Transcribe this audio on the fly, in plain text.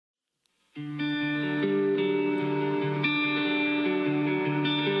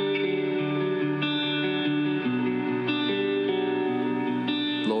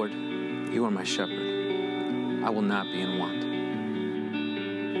my shepherd. I will not be in want.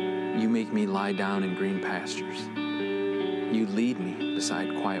 You make me lie down in green pastures. You lead me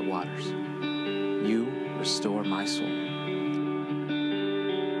beside quiet waters. You restore my soul.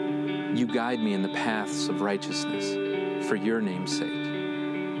 You guide me in the paths of righteousness for your name's sake.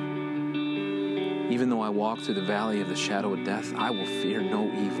 Even though I walk through the valley of the shadow of death, I will fear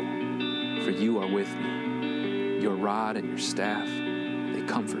no evil, for you are with me. Your rod and your staff, they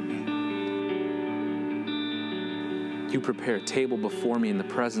comfort me. You prepare a table before me in the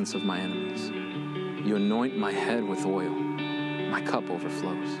presence of my enemies. You anoint my head with oil. My cup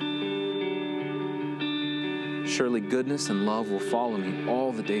overflows. Surely goodness and love will follow me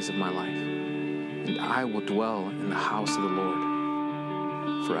all the days of my life, and I will dwell in the house of the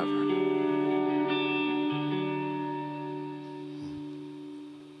Lord forever.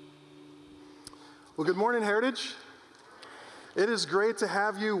 Well, good morning, Heritage. It is great to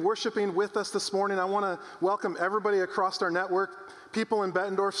have you worshiping with us this morning. I want to welcome everybody across our network. People in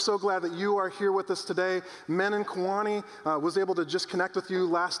Bettendorf, so glad that you are here with us today. Men in Kewanee was able to just connect with you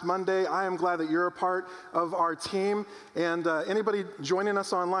last Monday. I am glad that you're a part of our team. And anybody joining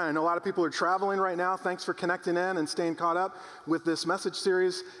us online, I know a lot of people are traveling right now. Thanks for connecting in and staying caught up with this message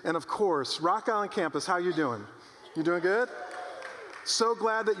series. And of course, Rock Island Campus, how you doing? You doing good? So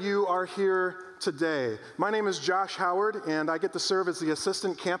glad that you are here today. My name is Josh Howard, and I get to serve as the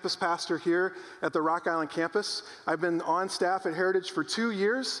assistant campus pastor here at the Rock Island campus. I've been on staff at Heritage for 2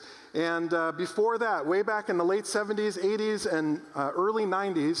 years, and before that, way back in the late 70s, 80s, and early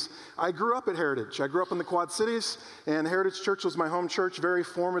 90s, I grew up at Heritage. I grew up in the Quad Cities, and Heritage Church was my home church, very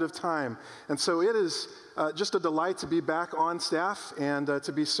formative time. And so it is just a delight to be back on staff and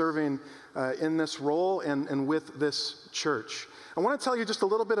to be serving in this role and with this church. I want to tell you just a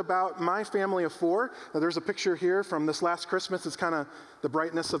little bit about my family of four. There's a picture here from this last Christmas. It's kind of the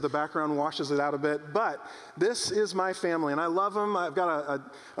brightness of the background washes it out a bit. But this is my family, and I love them. I've got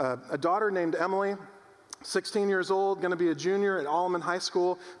a daughter named Emily, 16 years old, going to be a junior at Alleman High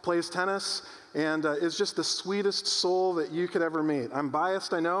School, plays tennis, and is just the sweetest soul that you could ever meet. I'm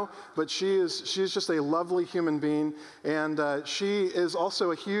biased, I know, but she's just a lovely human being, and she is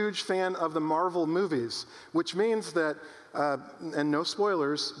also a huge fan of the Marvel movies, which means that and no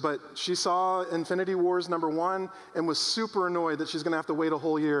spoilers, but she saw Infinity Wars #1 and was super annoyed that she's going to have to wait a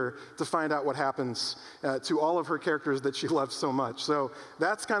whole year to find out what happens to all of her characters that she loves so much. So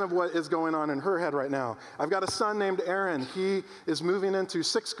that's kind of what is going on in her head right now. I've got a son named Aaron. He is moving into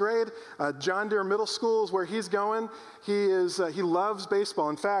 6th grade. John Deere Middle School is where he's going. He loves baseball.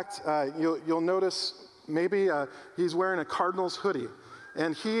 In fact, you'll notice maybe he's wearing a Cardinals hoodie,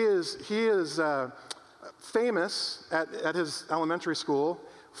 and he is famous at his elementary school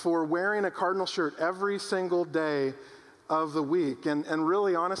for wearing a Cardinal shirt every single day of the week. And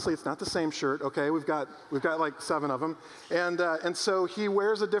really, honestly, it's not the same shirt, okay? We've got like 7 of them. And so he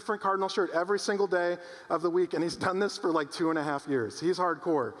wears a different Cardinal shirt every single day of the week, and he's done this for like 2.5 years. He's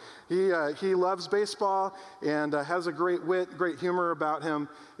hardcore. He loves baseball and has a great wit, great humor about him,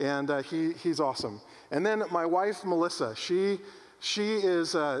 and he's awesome. And then my wife, Melissa, she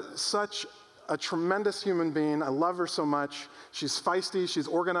is such a tremendous human being. I love her so much. She's feisty, she's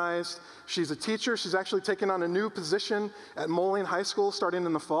organized, she's a teacher. She's actually taken on a new position at Moline High School starting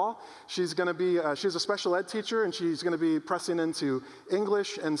in the fall. She's going to be, she's a special ed teacher, and she's going to be pressing into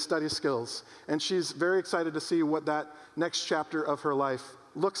English and study skills. And she's very excited to see what that next chapter of her life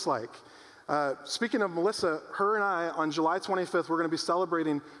looks like. Speaking of Melissa, her and I, on July 25th, we're going to be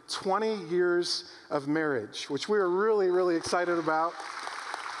celebrating 20 years of marriage, which we are really, really excited about.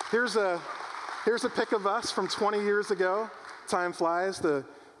 Here's a pic of us from 20 years ago. Time flies.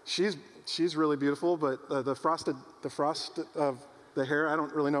 She's really beautiful, but the frost of the hair, I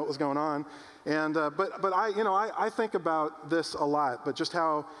don't really know what was going on. And but I think about this a lot, but just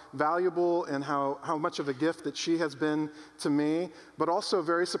how valuable and how much of a gift that she has been to me, but also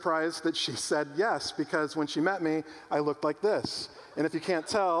very surprised that she said yes, because when she met me, I looked like this. And if you can't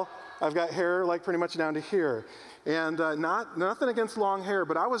tell, I've got hair like pretty much down to here. And nothing against long hair,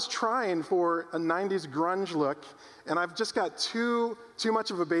 but I was trying for a 90s grunge look, and I've just got too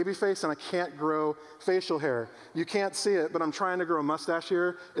much of a baby face, and I can't grow facial hair. You can't see it, but I'm trying to grow a mustache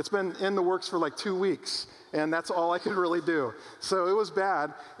here. It's been in the works for like 2 weeks, and that's all I could really do. So it was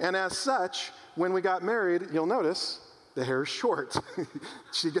bad, and as such, when we got married, you'll notice the hair is short.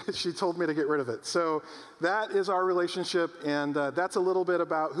 She told me to get rid of it. So that is our relationship, and that's a little bit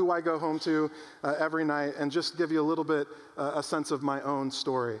about who I go home to every night, and just give you a little bit a sense of my own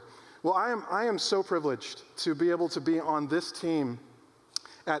story. Well, I am so privileged to be able to be on this team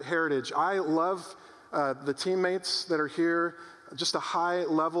at Heritage. I love the teammates that are here, just a high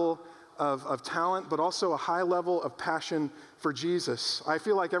level of talent, but also a high level of passion for Jesus. I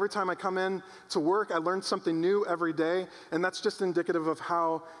feel like every time I come in to work, I learn something new every day, and that's just indicative of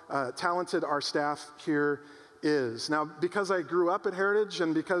how talented our staff here is. Now, because I grew up at Heritage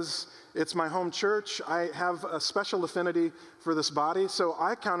and because it's my home church, I have a special affinity for this body, so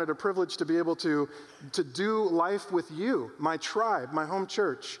I count it a privilege to be able to do life with you, my tribe, my home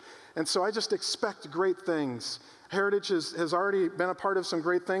church. And so I just expect great things. Heritage has already been a part of some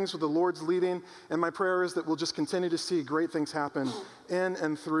great things with the Lord's leading, and my prayer is that we'll just continue to see great things happen in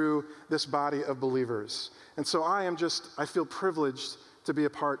and through this body of believers. And so I feel privileged to be a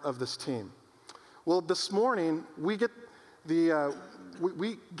part of this team. Well, this morning, we get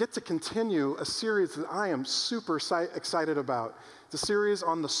to continue a series that I am super excited about. It's a series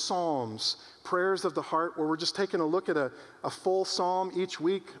on the Psalms, Prayers of the Heart, where we're just taking a look at a full psalm each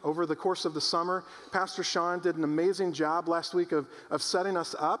week over the course of the summer. Pastor Sean did an amazing job last week of setting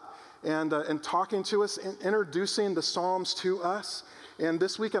us up and talking to us, introducing the Psalms to us. And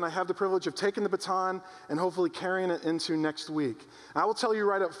this weekend, I have the privilege of taking the baton and hopefully carrying it into next week. I will tell you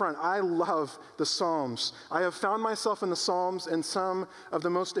right up front, I love the Psalms. I have found myself in the Psalms in some of the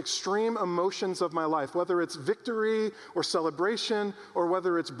most extreme emotions of my life, whether it's victory or celebration, or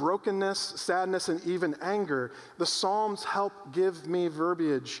whether it's brokenness, sadness, and even anger. The Psalms help give me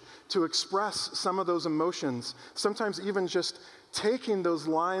verbiage to express some of those emotions, sometimes even just taking those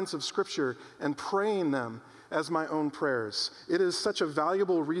lines of Scripture and praying them as my own prayers. It is such a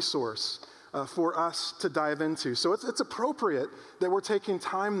valuable resource for us to dive into. So it's appropriate that we're taking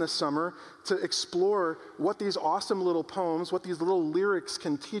time this summer to explore what these awesome little poems, what these little lyrics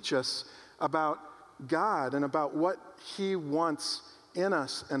can teach us about God and about what He wants in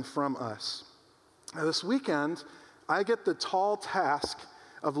us and from us. Now, this weekend, I get the tall task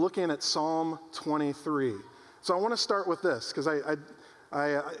of looking at Psalm 23. So I want to start with this because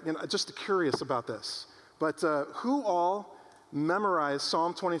I'm just curious about this. But who all memorized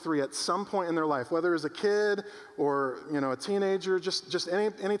Psalm 23 at some point in their life, whether as a kid or a teenager, just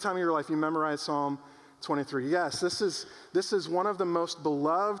any time of your life you memorize Psalm 23? Yes, this is one of the most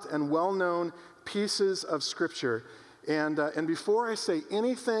beloved and well-known pieces of Scripture. And before I say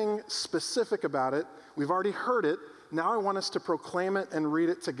anything specific about it, we've already heard it. Now I want us to proclaim it and read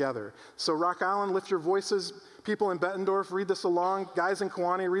it together. So Rock Island, lift your voices. People in Bettendorf, read this along. Guys in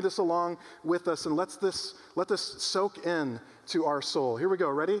Kewanee, read this along with us, and let this soak in to our soul. Here we go.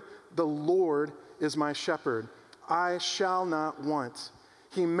 Ready? The Lord is my shepherd. I shall not want.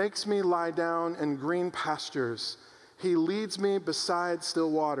 He makes me lie down in green pastures. He leads me beside still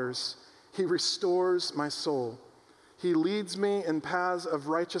waters. He restores my soul. He leads me in paths of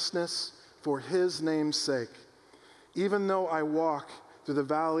righteousness for His name's sake. Even though I walk through the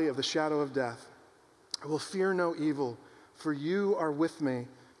valley of the shadow of death, I will fear no evil, for You are with me.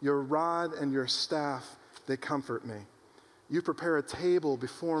 Your rod and Your staff, they comfort me. You prepare a table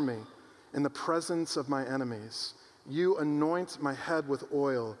before me in the presence of my enemies. You anoint my head with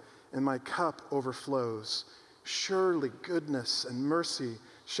oil, and my cup overflows. Surely goodness and mercy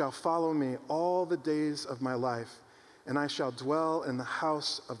shall follow me all the days of my life, and I shall dwell in the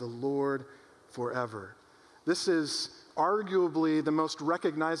house of the Lord forever. This is arguably the most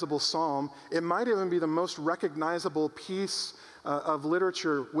recognizable psalm. It might even be the most recognizable piece of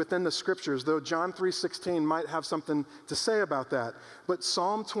literature within the Scriptures, though John 3:16 might have something to say about that. But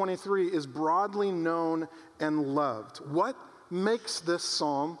Psalm 23 is broadly known and loved. What makes this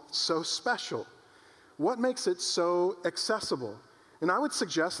psalm so special? What makes it so accessible? And I would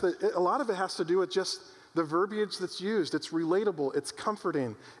suggest that a lot of it has to do with just the verbiage that's used. It's relatable, it's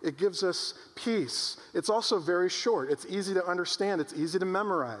comforting, it gives us peace. It's also very short, it's easy to understand, it's easy to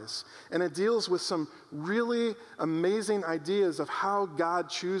memorize, and it deals with some really amazing ideas of how God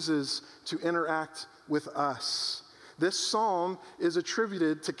chooses to interact with us. This psalm is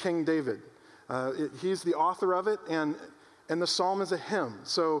attributed to King David. He's the author of it, and the psalm is a hymn.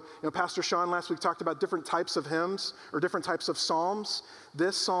 So, Pastor Sean last week talked about different types of hymns or different types of psalms.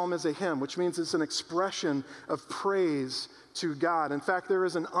 This psalm is a hymn, which means it's an expression of praise to God. In fact, there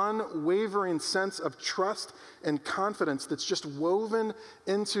is an unwavering sense of trust and confidence that's just woven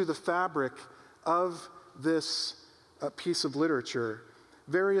into the fabric of this piece of literature.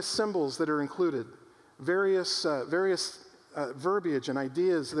 Various symbols that are included, various verbiage and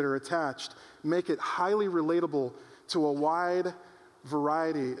ideas that are attached make it highly relatable to a wide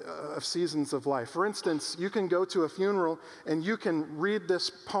variety of seasons of life. For instance, you can go to a funeral and you can read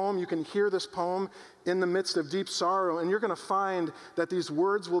this poem, you can hear this poem in the midst of deep sorrow, and you're going to find that these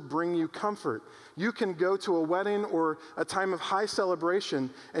words will bring you comfort. You can go to a wedding or a time of high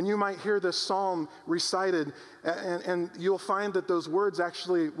celebration, and you might hear this psalm recited, and you'll find that those words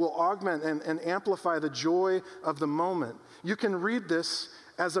actually will augment and amplify the joy of the moment. You can read this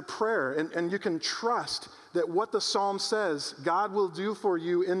as a prayer, and you can trust that what the psalm says, God will do for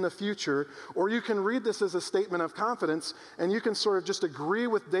you in the future, or you can read this as a statement of confidence, and you can sort of just agree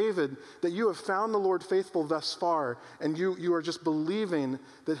with David that you have found the Lord faithful thus far, and you are just believing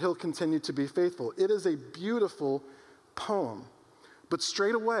that he'll continue to be faithful. It is a beautiful poem. But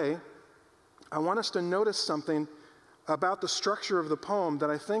straight away, I want us to notice something about the structure of the poem that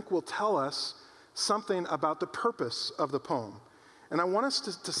I think will tell us something about the purpose of the poem. And I want us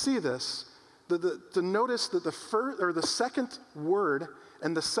to see this, to notice that the second word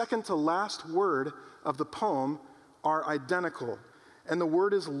and the second to last word of the poem are identical. And the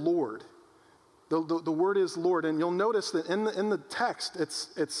word is Lord. The word is Lord. And you'll notice that in the text,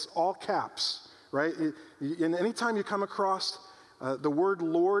 it's all caps, right? And anytime you come across the word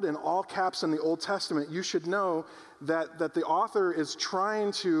Lord in all caps in the Old Testament, you should know that the author is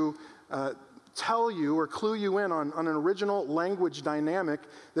trying to tell you or clue you in on an original language dynamic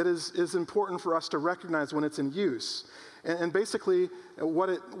that is important for us to recognize when it's in use. And basically,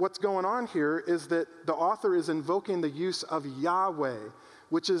 what's going on here is that the author is invoking the use of Yahweh,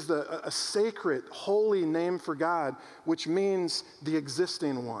 which is a sacred, holy name for God, which means the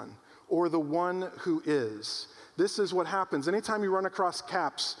existing one, or the one who is. This is what happens. Anytime you run across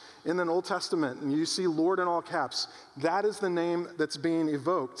caps in the Old Testament and you see Lord in all caps, that is the name that's being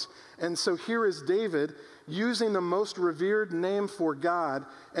evoked. And so here is David using the most revered name for God,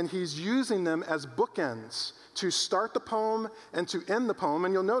 and he's using them as bookends to start the poem and to end the poem.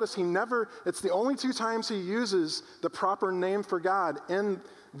 And you'll notice it's the only two times he uses the proper name for God in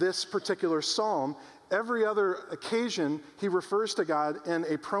this particular psalm. Every other occasion, he refers to God in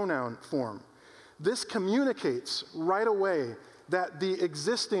a pronoun form. This communicates right away that the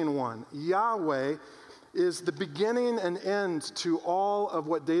existing one, Yahweh, is the beginning and end to all of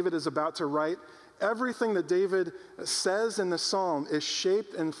what David is about to write. Everything that David says in the psalm is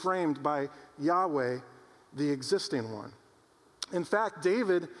shaped and framed by Yahweh, the existing one. In fact,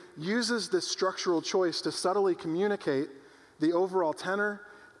 David uses this structural choice to subtly communicate the overall tenor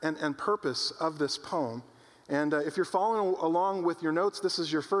and purpose of this poem. And if you're following along with your notes, this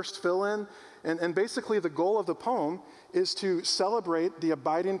is your first fill-in. And basically the goal of the poem is to celebrate the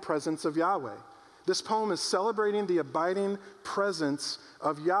abiding presence of Yahweh. This poem is celebrating the abiding presence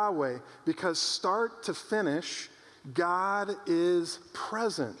of Yahweh because start to finish, God is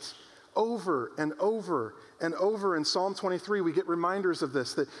present over and over and over. In Psalm 23, we get reminders of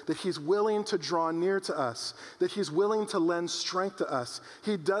this, that he's willing to draw near to us, that he's willing to lend strength to us.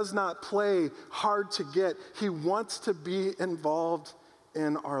 He does not play hard to get. He wants to be involved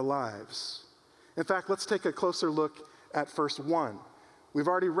in our lives. In fact, let's take a closer look at verse 1. We've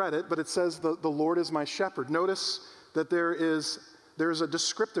already read it, but it says, the Lord is my shepherd. Notice that there's a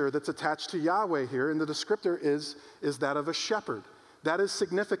descriptor that's attached to Yahweh here, and the descriptor is that of a shepherd. That is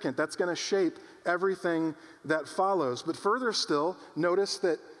significant. That's going to shape everything that follows. But further still, notice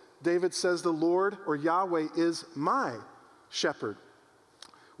that David says the Lord, or Yahweh, is my shepherd.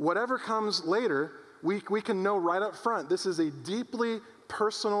 Whatever comes later, we can know right up front, this is a deeply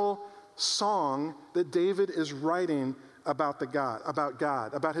personal song that David is writing about God,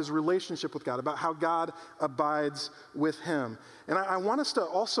 about his relationship with God, about how God abides with him. And I want us to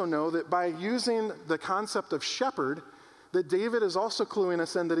also know that by using the concept of shepherd, that David is also cluing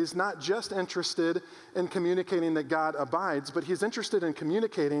us in that he's not just interested in communicating that God abides, but he's interested in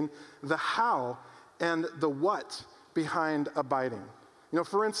communicating the how and the what behind abiding. You know,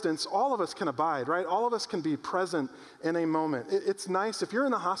 for instance, all of us can abide, right? All of us can be present in a moment. It's nice if you're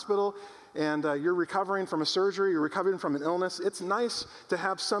in the hospital and you're recovering from a surgery, you're recovering from an illness, it's nice to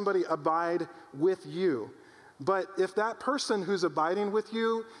have somebody abide with you. But if that person who's abiding with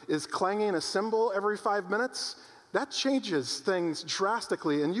you is clanging a cymbal every 5 minutes, that changes things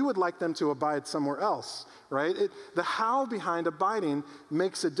drastically, and you would like them to abide somewhere else, right? The how behind abiding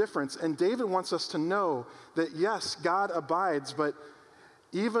makes a difference, and David wants us to know that yes, God abides, but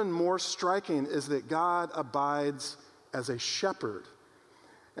even more striking is that God abides as a shepherd.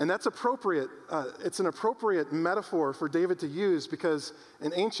 And that's appropriate. It's an appropriate metaphor for David to use because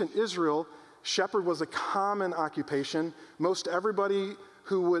in ancient Israel, shepherd was a common occupation. Most everybody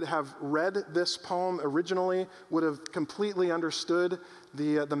who would have read this poem originally would have completely understood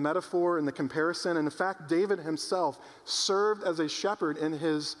the metaphor and the comparison. And in fact, David himself served as a shepherd in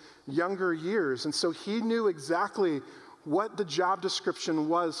his younger years. And so he knew exactly what the job description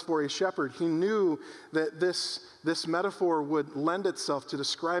was for a shepherd. He knew that this metaphor would lend itself to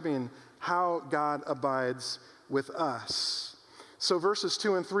describing how God abides with us. So verses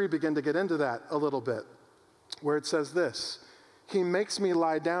 2 and 3 begin to get into that a little bit, where it says this: He makes me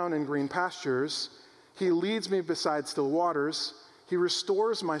lie down in green pastures. He leads me beside still waters. He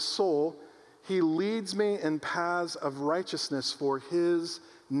restores my soul. He leads me in paths of righteousness for his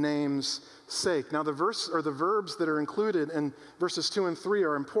name's sake. Now the verbs that are included in verses 2 and 3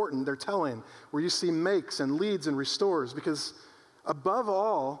 are important. They're telling, where you see makes and leads and restores, because above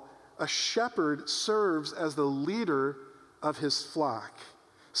all, a shepherd serves as the leader of his flock.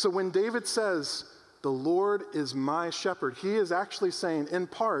 So when David says, the Lord is my shepherd, he is actually saying, in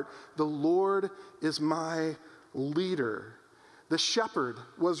part, the Lord is my leader. The shepherd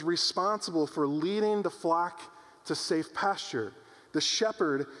was responsible for leading the flock to safe pasture. The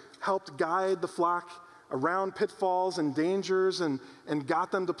shepherd helped guide the flock around pitfalls and dangers and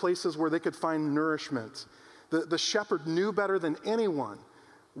got them to places where they could find nourishment. The shepherd knew better than anyone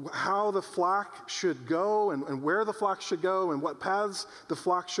how the flock should go and where the flock should go and what paths the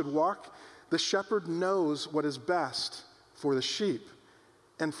flock should walk. The shepherd knows what is best for the sheep.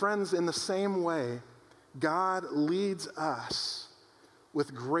 And friends, in the same way, God leads us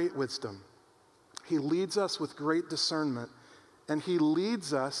with great wisdom. He leads us with great discernment, and he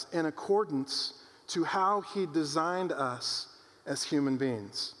leads us in accordance to how he designed us as human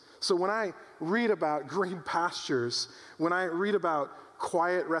beings. So when I read about green pastures, when I read about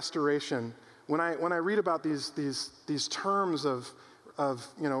quiet restoration, when I read about these terms of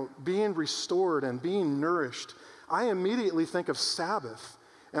being restored and being nourished, I immediately think of Sabbath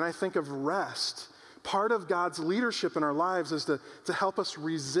and I think of rest. Part of God's leadership in our lives is to help us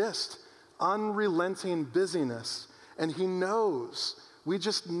resist unrelenting busyness. And he knows we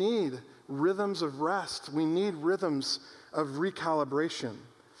just need rhythms of rest. We need rhythms of recalibration.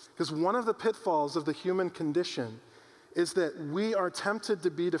 Because one of the pitfalls of the human condition is that we are tempted to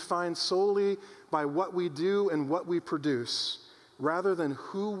be defined solely by what we do and what we produce, rather than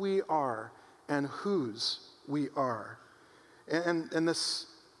who we are and whose we are. And this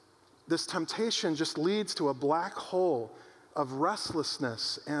temptation just leads to a black hole of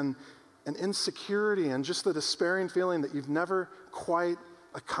restlessness and insecurity and just the despairing feeling that you've never quite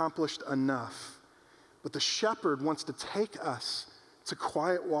accomplished enough. But the shepherd wants to take us to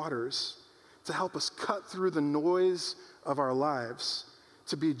quiet waters, to help us cut through the noise of our lives,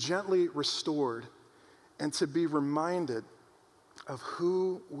 to be gently restored, and to be reminded of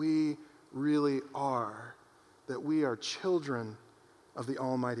who we really are, that we are children of the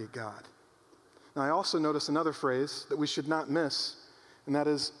Almighty God. Now, I also notice another phrase that we should not miss, and that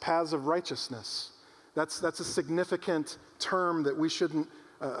is paths of righteousness. That's a significant term that we shouldn't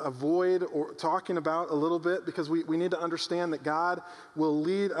avoid or talking about a little bit, because we need to understand that God will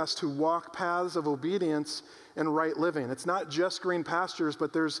lead us to walk paths of obedience and right living. It's not just green pastures,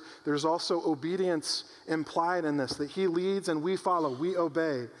 but there's also obedience implied in this, that he leads and we follow, we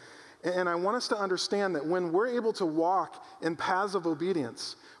obey. And I want us to understand that when we're able to walk in paths of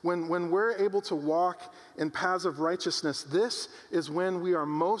obedience, when we're able to walk in paths of righteousness, this is when we are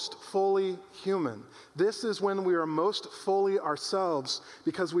most fully human. This is when we are most fully ourselves,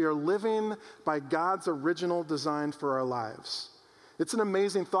 because we are living by God's original design for our lives. It's an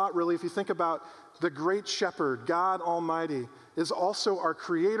amazing thought, really, if you think about the great shepherd, God Almighty, is also our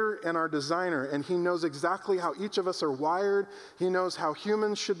creator and our designer, and he knows exactly how each of us are wired. He knows how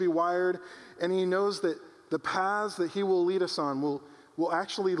humans should be wired, and he knows that the paths that he will lead us on will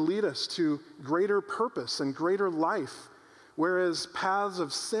actually lead us to greater purpose and greater life, whereas paths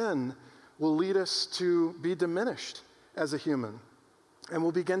of sin will lead us to be diminished as a human and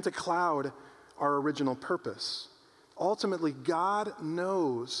will begin to cloud our original purpose. Ultimately, God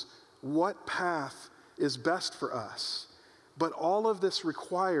knows what path is best for us, but all of this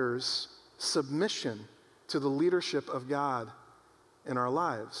requires submission to the leadership of God in our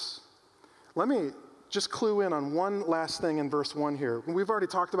lives. Let me just clue in on one last thing in verse 1 here. We've already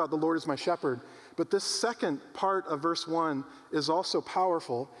talked about the Lord is my shepherd, but this second part of verse 1 is also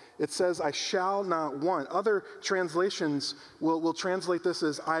powerful. It says, I shall not want. Other translations will translate this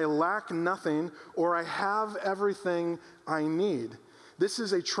as, I lack nothing, or I have everything I need. This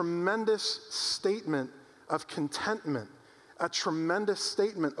is a tremendous statement of contentment, a tremendous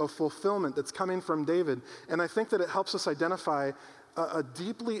statement of fulfillment that's coming from David. And I think that it helps us identify a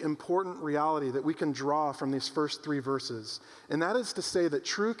deeply important reality that we can draw from these first three verses. And that is to say that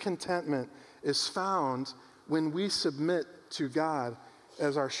true contentment is found when we submit to God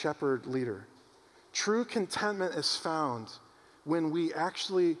as our shepherd leader. True contentment is found when we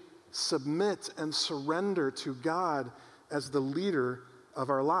actually submit and surrender to God as the leader of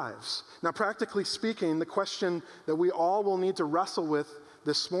our lives. Now, practically speaking, the question that we all will need to wrestle with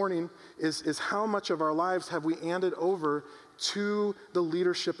this morning is how much of our lives have we handed over to the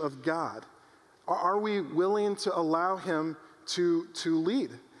leadership of God? Are we willing to allow him to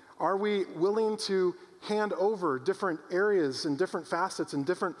lead? Are we willing to hand over different areas and different facets and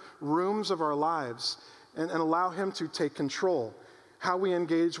different rooms of our lives and allow him to take control? How we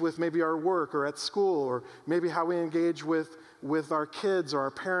engage with maybe our work or at school, or maybe how we engage with our kids or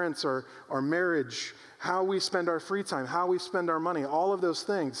our parents or our marriage, how we spend our free time, how we spend our money, all of those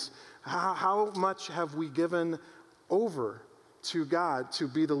things. How much have we given over to God to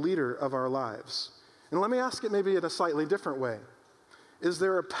be the leader of our lives? And let me ask it maybe in a slightly different way. Is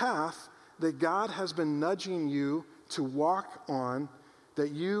there a path that God has been nudging you to walk on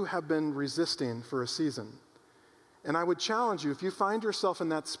that you have been resisting for a season? And I would challenge you, if you find yourself in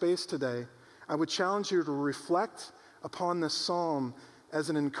that space today, I would challenge you to reflect upon this psalm as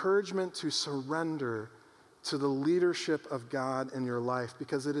an encouragement to surrender to the leadership of God in your life,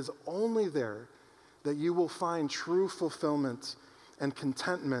 because it is only there that you will find true fulfillment and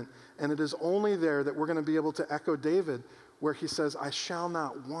contentment. And it is only there that we're going to be able to echo David, where he says, I shall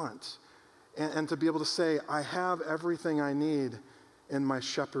not want. And to be able to say, I have everything I need in my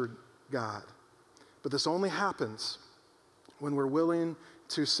shepherd God. But this only happens when we're willing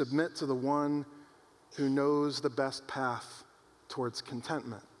to submit to the one who knows the best path towards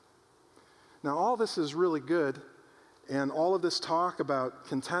contentment. Now, all this is really good, and all of this talk about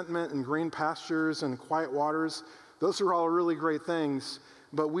contentment and green pastures and quiet waters, those are all really great things,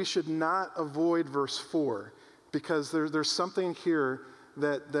 but we should not avoid verse 4, because there's something here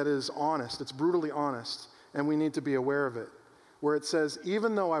that is honest. It's brutally honest, and we need to be aware of it, where it says,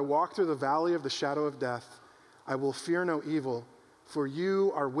 even though I walk through the valley of the shadow of death, I will fear no evil, for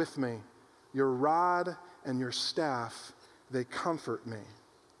you are with me. Your rod and your staff, they comfort me.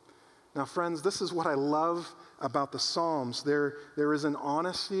 Now, friends, this is what I love about the Psalms. There is an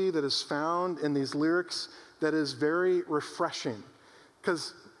honesty that is found in these lyrics that is very refreshing.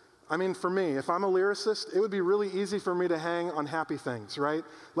 Because, I mean, for me, if I'm a lyricist, it would be really easy for me to hang on happy things, right?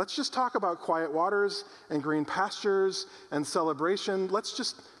 Let's just talk about quiet waters and green pastures and celebration. Let's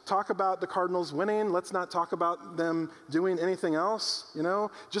just talk about the Cardinals winning. Let's not talk about them doing anything else, you know?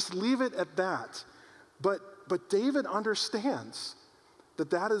 Just leave it at that. But David understands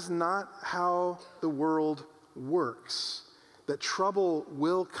that is not how the world works, that trouble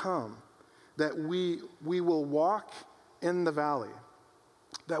will come, that we will walk in the valley,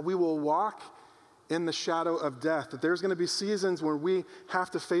 that we will walk in the shadow of death, that there's going to be seasons where we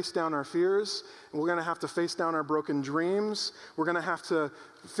have to face down our fears, and we're going to have to face down our broken dreams, we're going to have to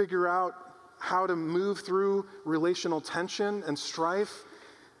figure out how to move through relational tension and strife.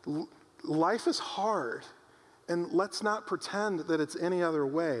 Life is hard. And let's not pretend that it's any other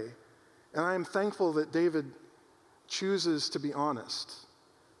way. And I am thankful that David chooses to be honest.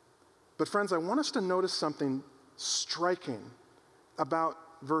 But friends, I want us to notice something striking about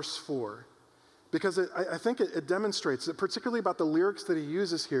verse 4. Because I think it demonstrates, particularly about the lyrics that he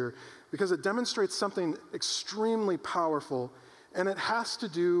uses here, because it demonstrates something extremely powerful. And it has to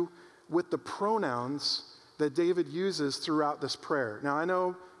do with the pronouns that David uses throughout this prayer. Now, I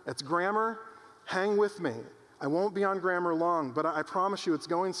know it's grammar. Hang with me. I won't be on grammar long, but I promise you it's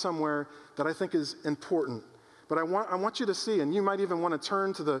going somewhere that I think is important. But I want you to see, and you might even want to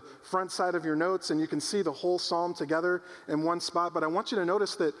turn to the front side of your notes and you can see the whole psalm together in one spot. But I want you to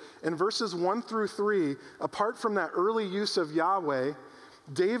notice that in verses 1 through 3, apart from that early use of Yahweh,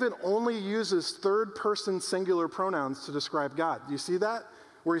 David only uses third-person singular pronouns to describe God. Do you see that?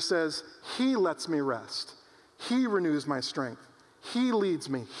 Where he says, he lets me rest. He renews my strength. He leads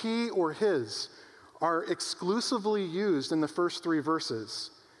me. He or his are exclusively used in the first 3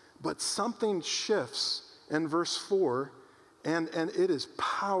 verses. But something shifts in verse 4, and it is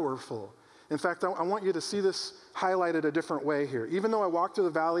powerful. In fact, I want you to see this highlighted a different way here. Even though I walk through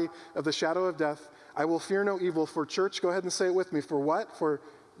the valley of the shadow of death, I will fear no evil. For church, go ahead and say it with me. For what? For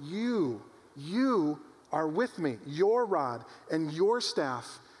you are with me. Your rod and your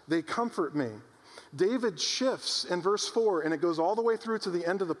staff, they comfort me. David shifts in verse 4, and it goes all the way through to the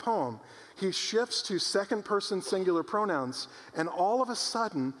end of the poem. He shifts to second-person singular pronouns, and all of a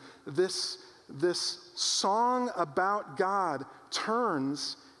sudden, this song about God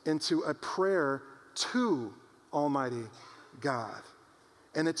turns into a prayer to Almighty God.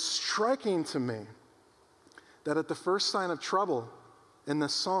 And it's striking to me that at the first sign of trouble in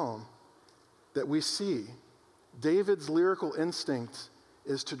this psalm that we see, David's lyrical instinct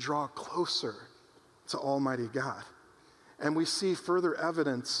is to draw closer to Almighty God. And we see further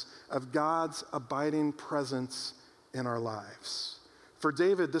evidence of God's abiding presence in our lives. For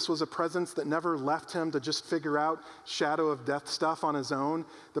David, this was a presence that never left him to just figure out shadow of death stuff on his own.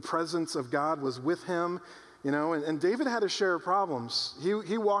 The presence of God was with him, and David had his share of problems.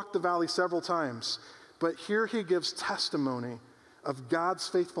 He walked the valley several times, but here he gives testimony of God's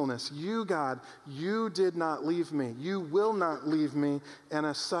faithfulness. You, God, you did not leave me. You will not leave me, and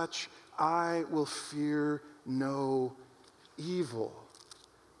as such, I will fear no evil.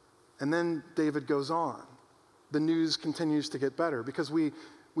 And then David goes on. The news continues to get better because we've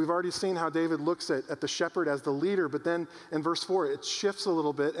already seen how David looks at the shepherd as the leader, but then in verse 4, it shifts a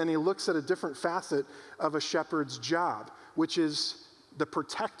little bit and he looks at a different facet of a shepherd's job, which is the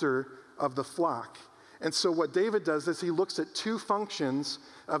protector of the flock. And so what David does is he looks at two functions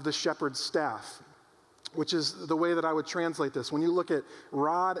of the shepherd's staff, which is the way that I would translate this. When you look at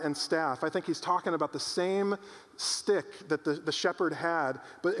rod and staff, I think he's talking about the same stick that the shepherd had,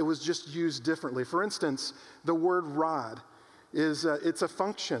 but it was just used differently. For instance, the word rod is it's a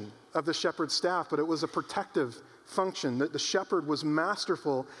function of the shepherd's staff, but it was a protective function. The shepherd was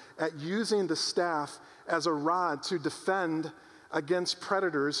masterful at using the staff as a rod to defend against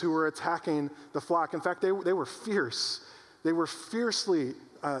predators who were attacking the flock. In fact, they were fierce. They were fiercely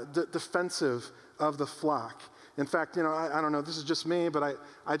defensive of the flock. In fact, I don't know, this is just me, but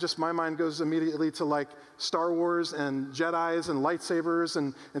my mind goes immediately to like Star Wars and Jedis and lightsabers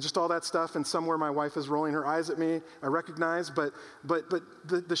and just all that stuff. And somewhere my wife is rolling her eyes at me, I recognize. But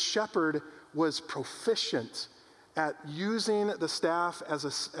the shepherd was proficient at using the staff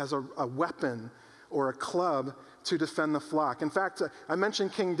as a weapon or a club to defend the flock. In fact, I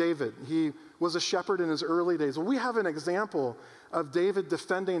mentioned King David. He was a shepherd in his early days. Well, we have an example of David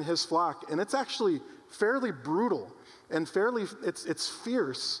defending his flock, and it's actually fairly brutal and it's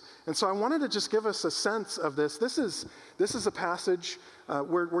fierce. And so I wanted to just give us a sense of this. This is a passage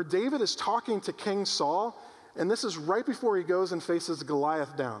where David is talking to King Saul, and this is right before he goes and faces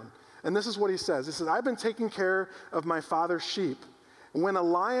Goliath down. And this is what he says. He says, I've been taking care of my father's sheep. When a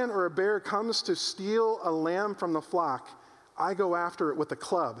lion or a bear comes to steal a lamb from the flock, I go after it with a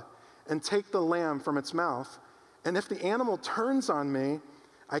club and take the lamb from its mouth. And if the animal turns on me,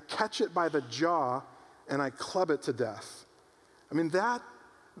 I catch it by the jaw and I club it to death. I mean, that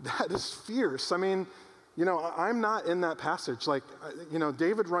is fierce. I mean, I'm not in that passage. Like,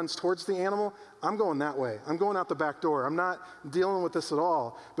 David runs towards the animal. I'm going that way. I'm going out the back door. I'm not dealing with this at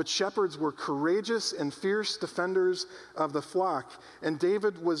all. But shepherds were courageous and fierce defenders of the flock. And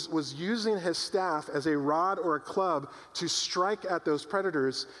David was using his staff as a rod or a club to strike at those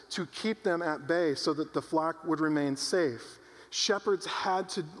predators to keep them at bay so that the flock would remain safe. Shepherds had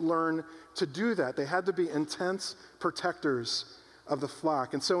to learn to do that. They had to be intense protectors of the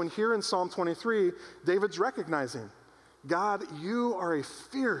flock. And so here in Psalm 23, David's recognizing, God, you are a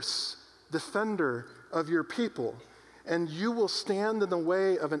fierce defender of your people, and you will stand in the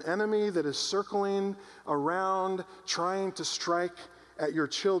way of an enemy that is circling around, trying to strike at your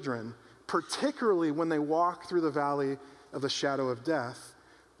children, particularly when they walk through the valley of the shadow of death,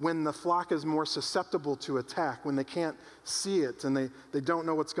 when the flock is more susceptible to attack, when they can't see it and they don't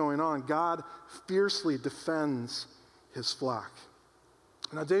know what's going on. God fiercely defends his flock.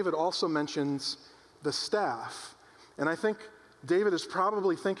 Now, David also mentions the staff, and I think David is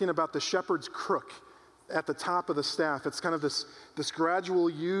probably thinking about the shepherd's crook at the top of the staff. It's kind of this gradual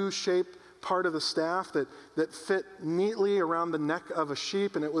U-shaped part of the staff that fit neatly around the neck of a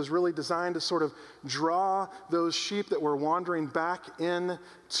sheep, and it was really designed to sort of draw those sheep that were wandering back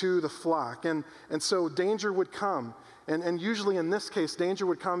into the flock. And so danger would come. And usually in this case, danger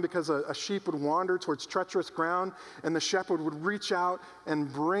would come because a sheep would wander towards treacherous ground, and the shepherd would reach out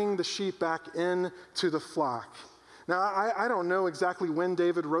and bring the sheep back into the flock. Now, I don't know exactly when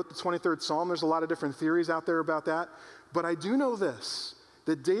David wrote the 23rd Psalm. There's a lot of different theories out there about that. But I do know this,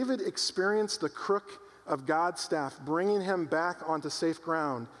 that David experienced the crook of God's staff bringing him back onto safe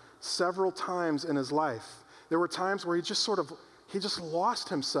ground several times in his life. There were times where he just lost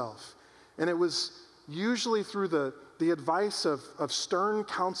himself. And it was usually through the advice of stern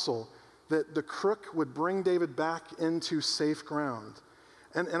counsel that the crook would bring David back into safe ground.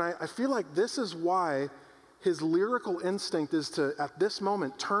 And I feel like this is why his lyrical instinct is to, at this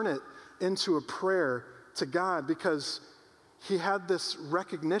moment, turn it into a prayer to God, because he had this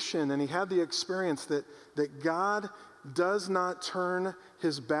recognition and he had the experience that God does not turn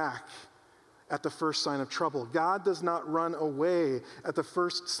his back at the first sign of trouble. God does not run away at the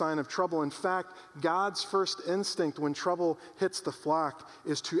first sign of trouble. In fact, God's first instinct when trouble hits the flock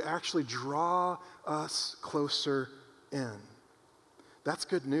is to actually draw us closer in. That's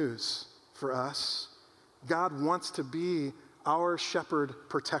good news for us. God wants to be our shepherd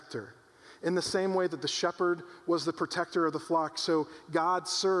protector. In the same way that the shepherd was the protector of the flock, so God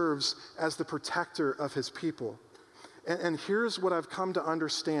serves as the protector of his people. And here's what I've come to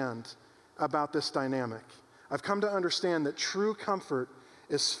understand about this dynamic. I've come to understand that true comfort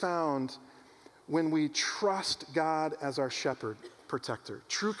is found when we trust God as our shepherd protector.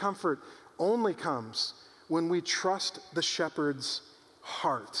 True comfort only comes when we trust the shepherd's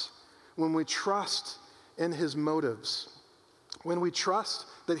heart, when we trust in his motives, when we trust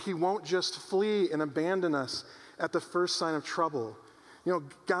that he won't just flee and abandon us at the first sign of trouble. You know,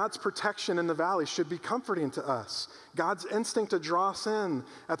 God's protection in the valley should be comforting to us. God's instinct to draw us in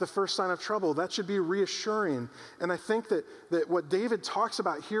at the first sign of trouble, that should be reassuring. And I think that what David talks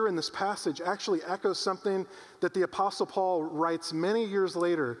about here in this passage actually echoes something that the Apostle Paul writes many years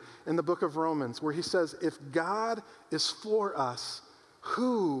later in the book of Romans, where he says, if God is for us,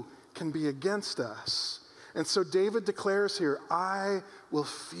 who can be against us? And so David declares here, I will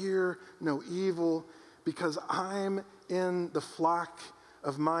fear no evil because I'm in the flock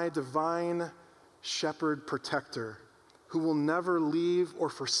of my divine shepherd protector, who will never leave or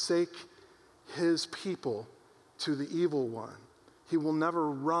forsake his people to the evil one. He will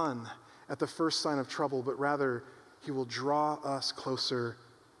never run at the first sign of trouble, but rather he will draw us closer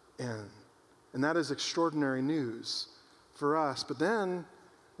in. And that is extraordinary news for us. But then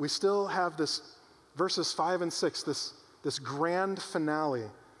we still have this verses 5 and 6, this grand finale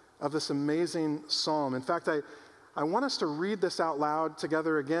of this amazing psalm. In fact, I want us to read this out loud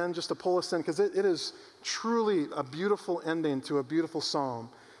together again, just to pull us in, because it is truly a beautiful ending to a beautiful psalm.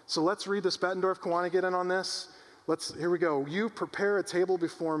 So let's read this. Bettendorf, Kawana, get in on this. Here we go. You prepare a table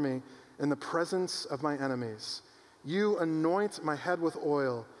before me in the presence of my enemies. You anoint my head with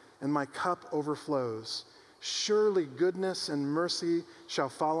oil, and my cup overflows. Surely goodness and mercy shall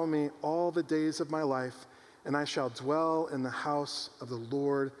follow me all the days of my life, and I shall dwell in the house of the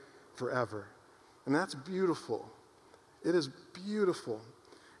Lord forever. And that's beautiful. It is beautiful.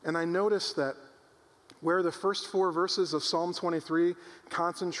 And I noticed that where the first 4 verses of Psalm 23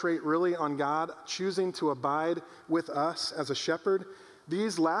 concentrate really on God choosing to abide with us as a shepherd,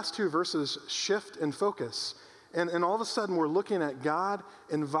 these last 2 verses shift in focus. And all of a sudden we're looking at God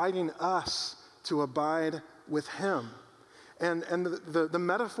inviting us to abide with him. And the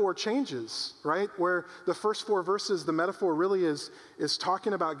metaphor changes, right? Where the first 4 verses, the metaphor really is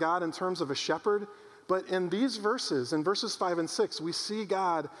talking about God in terms of a shepherd. But in these verses, in verses 5 and 6, we see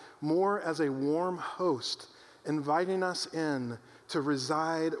God more as a warm host, inviting us in to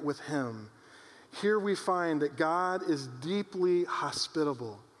reside with him. Here we find that God is deeply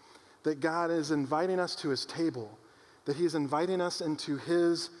hospitable, that God is inviting us to his table, that he's inviting us into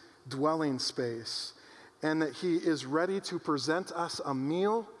his dwelling space, and that he is ready to present us a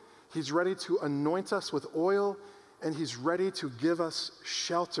meal, he's ready to anoint us with oil, and he's ready to give us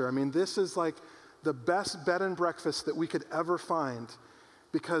shelter. I mean, this is like the best bed and breakfast that we could ever find,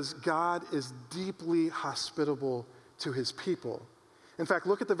 because God is deeply hospitable to his people. In fact,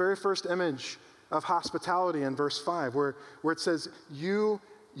 look at the very first image of hospitality in verse 5, where it says, you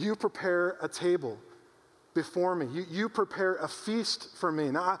prepare a table before me. You prepare a feast for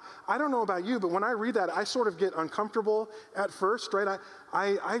me. Now, I don't know about you, but when I read that, I sort of get uncomfortable at first, right?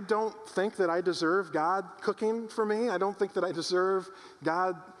 I don't think that I deserve God cooking for me. I don't think that I deserve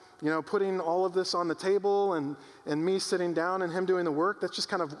God, putting all of this on the table and me sitting down and him doing the work. That's just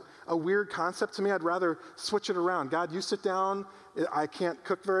kind of a weird concept to me. I'd rather switch it around. God, you sit down. I can't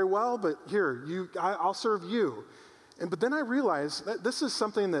cook very well, but here, I'll serve you. But then I realized that this is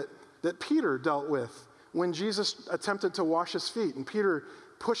something that Peter dealt with when Jesus attempted to wash his feet. And Peter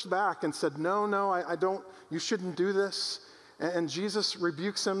pushed back and said, no, I don't, you shouldn't do this. And Jesus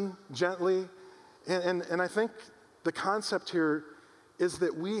rebukes him gently. And I think the concept here is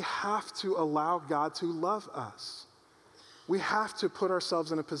that we have to allow God to love us. We have to put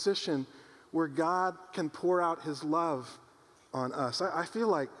ourselves in a position where God can pour out his love on us. I feel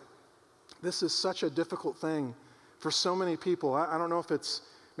like this is such a difficult thing for so many people. I don't know if it's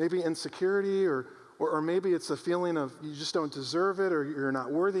maybe insecurity or maybe it's a feeling of you just don't deserve it or you're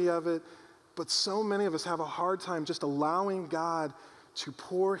not worthy of it. But so many of us have a hard time just allowing God to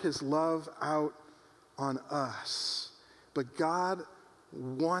pour his love out on us. But God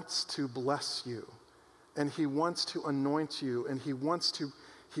wants to bless you, and he wants to anoint you, and he wants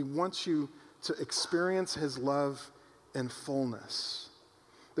you to experience his love in fullness.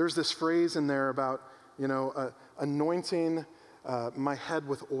 There's this phrase in there about, anointing my head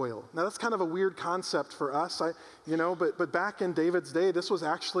with oil. Now that's kind of a weird concept for us, but back in David's day, this was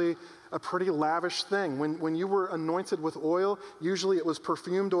actually a pretty lavish thing. When you were anointed with oil, usually it was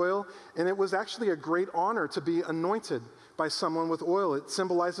perfumed oil, and it was actually a great honor to be anointed by someone with oil. It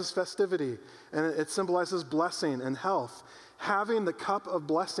symbolizes festivity, and it symbolizes blessing and health. Having the cup of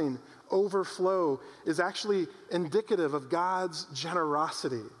blessing overflow is actually indicative of God's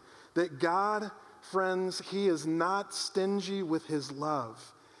generosity. That God, friends, he is not stingy with his love,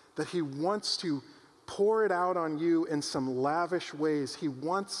 that he wants to pour it out on you in some lavish ways. He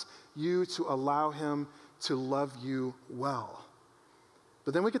wants you to allow him to love you well.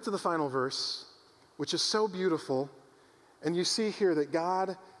 But then we get to the final verse, which is so beautiful, and you see here that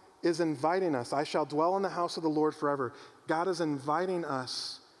God is inviting us. I shall dwell in the house of the Lord forever. God is inviting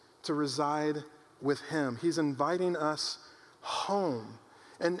us to reside with him. He's inviting us home.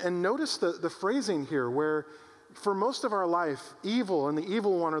 And notice the phrasing here, where for most of our life, evil and the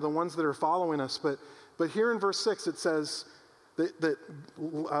evil one are the ones that are following us. But here in verse 6, it says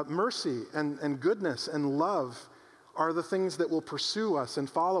that mercy and goodness and love are the things that will pursue us and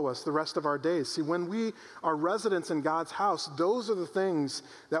follow us the rest of our days. See, when we are residents in God's house, those are the things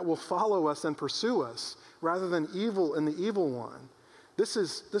that will follow us and pursue us, rather than evil and the evil one. This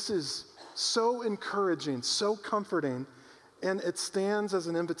is so encouraging, so comforting, and it stands as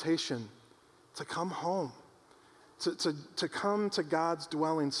an invitation to come home, to come to God's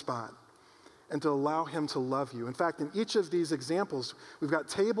dwelling spot, and to allow him to love you. In fact, in each of these examples, we've got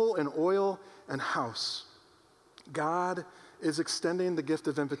table and oil and house. God is extending the gift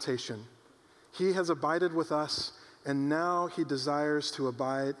of invitation. He has abided with us, and now he desires us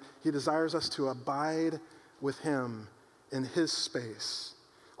to abide with him in his space.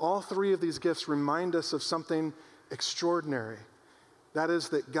 All three of these gifts remind us of something extraordinary. That is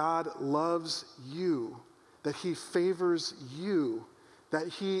that God loves you, that he favors you, that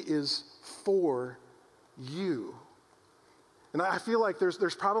he is for you. And I feel like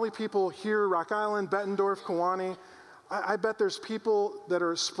there's probably people here, Rock Island, Bettendorf, Kewanee. I bet there's people that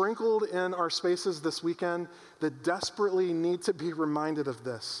are sprinkled in our spaces this weekend that desperately need to be reminded of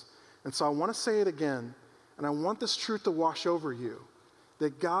this. And so I want to say it again, and I want this truth to wash over you,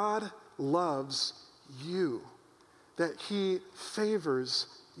 that God loves you, that he favors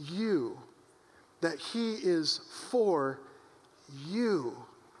you, that he is for you.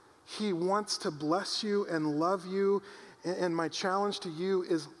 He wants to bless you and love you. And my challenge to you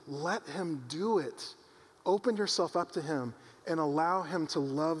is let him do it. Open yourself up to him and allow him to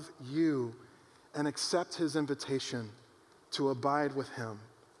love you and accept his invitation to abide with him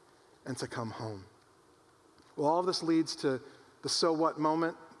and to come home. Well, all of this leads to the so what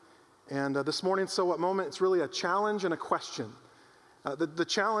moment. And this morning's so what moment, it's really a challenge and a question. The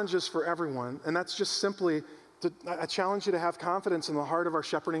challenge is for everyone, and that's just simply I challenge you to have confidence in the heart of our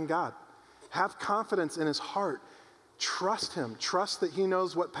shepherding God. Have confidence in his heart. Trust him. Trust that he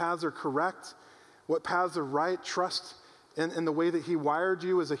knows what paths are correct, what paths are right. Trust in the way that he wired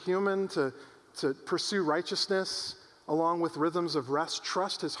you as a human to pursue righteousness along with rhythms of rest.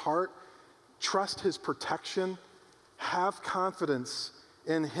 Trust his heart. Trust his protection. Have confidence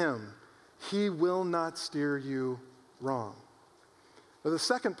in him. He will not steer you wrong. But the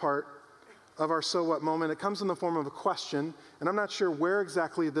second part of our so what moment, it comes in the form of a question, and I'm not sure where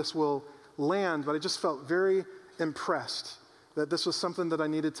exactly this will land, but I just felt very impressed that this was something that I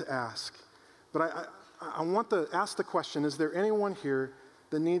needed to ask. But I want to ask the question, is there anyone here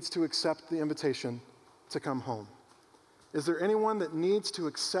that needs to accept the invitation to come home? Is there anyone that needs to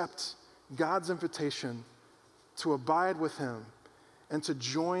accept God's invitation to abide with him and to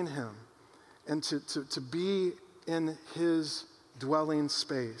join him and to be in his dwelling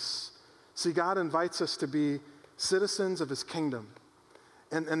space? See, God invites us to be citizens of his kingdom.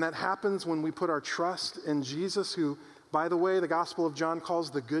 And that happens when we put our trust in Jesus, who, by the way, the Gospel of John calls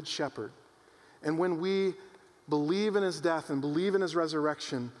the Good Shepherd. And when we believe in his death and believe in his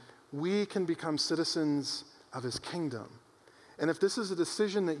resurrection, we can become citizens of his kingdom. And if this is a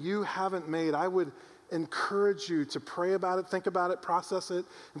decision that you haven't made, I would encourage you to pray about it, think about it, process it.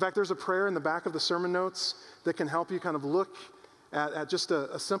 In fact, there's a prayer in the back of the sermon notes that can help you kind of look at just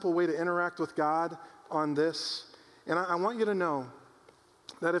a simple way to interact with God on this. And I want you to know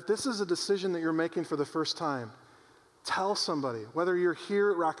that if this is a decision that you're making for the first time, tell somebody, whether you're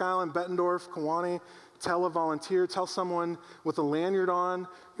here at Rock Island, Bettendorf, Kewanee, tell a volunteer, tell someone with a lanyard on,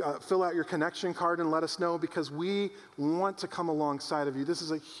 fill out your connection card and let us know, because we want to come alongside of you. This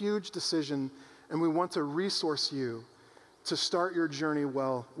is a huge decision, and we want to resource you to start your journey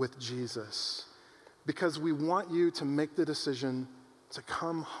well with Jesus, because we want you to make the decision to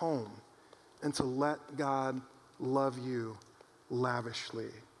come home and to let God love you lavishly.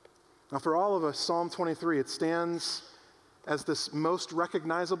 Now, for all of us, Psalm 23, it stands as this most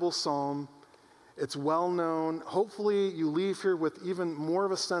recognizable psalm. It's well known. Hopefully, you leave here with even more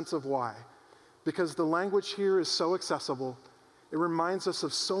of a sense of why. Because the language here is so accessible. It reminds us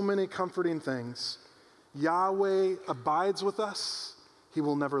of so many comforting things. Yahweh abides with us. He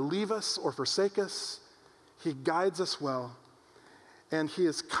will never leave us or forsake us. He guides us well. And he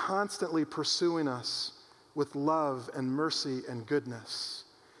is constantly pursuing us with love and mercy and goodness.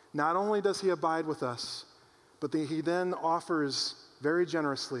 Not only does he abide with us, but he then offers very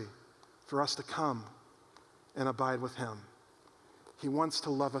generously for us to come and abide with him. He wants to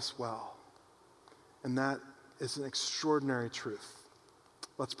love us well. And that is an extraordinary truth.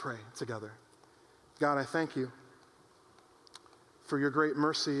 Let's pray together. God, I thank you for your great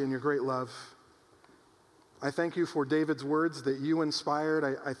mercy and your great love. I thank you for David's words that you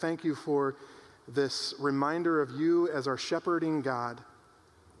inspired. I thank you for this reminder of you as our shepherding God,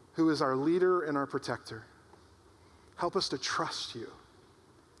 who is our leader and our protector. Help us to trust you.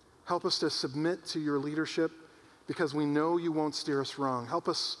 Help us to submit to your leadership because we know you won't steer us wrong. Help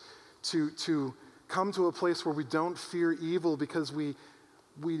us to come to a place where we don't fear evil because we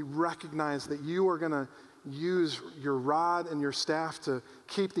recognize that you are going to use your rod and your staff to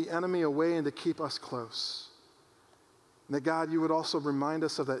keep the enemy away and to keep us close. And that, God, you would also remind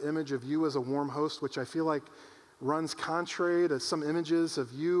us of that image of you as a warm host, which I feel like runs contrary to some images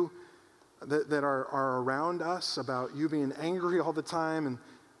of you that are around us, about you being angry all the time and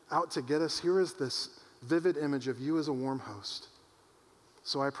out to get us. Here is this vivid image of you as a warm host.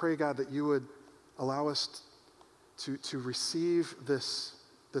 So I pray, God, that you would allow us to receive this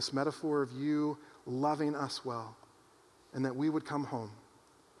metaphor of you loving us well, and that we would come home,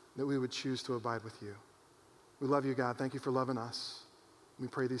 that we would choose to abide with you. We love you, God. Thank you for loving us. We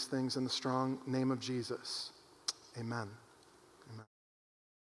pray these things in the strong name of Jesus. Amen.